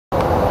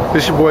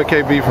This your boy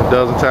KB from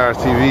Dozen Tires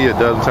TV at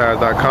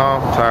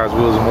dozentires.com. Tires,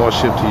 wheels, and more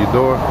shipped to your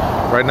door.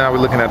 Right now we're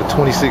looking at a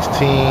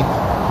 2016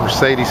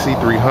 Mercedes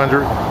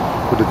C300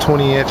 with a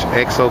 20-inch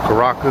XO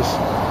Caracas.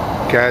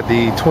 Got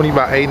the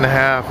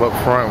 20x8.5 up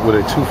front with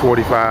a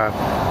 245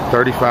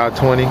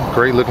 35/20.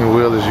 Great looking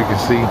wheel, as you can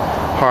see.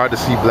 Hard to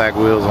see black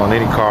wheels on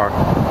any car.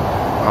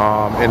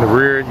 In the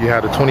rear you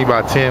had a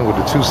 20x10 with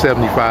the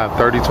 275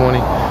 30/20.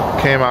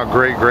 Came out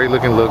great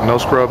looking look. No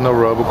scrub, no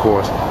rub, of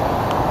course.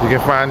 You can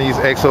find these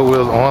XO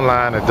wheels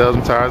online at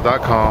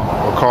dozentires.com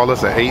or call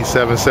us at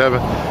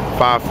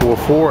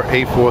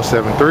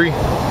 877-544-8473.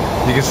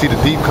 You can see the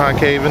deep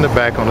concave in the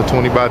back on the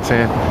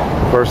 20x10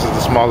 versus the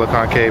smaller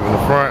concave in the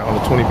front on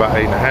the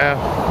 20x8.5.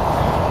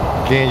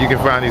 Again, you can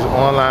find these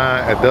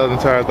online at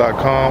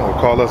dozentires.com or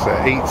call us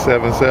at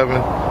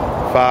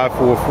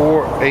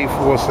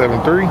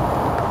 877-544-8473.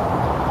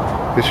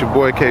 It's your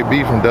boy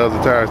KB from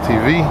Dozen Tires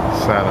TV,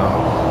 signing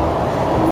off.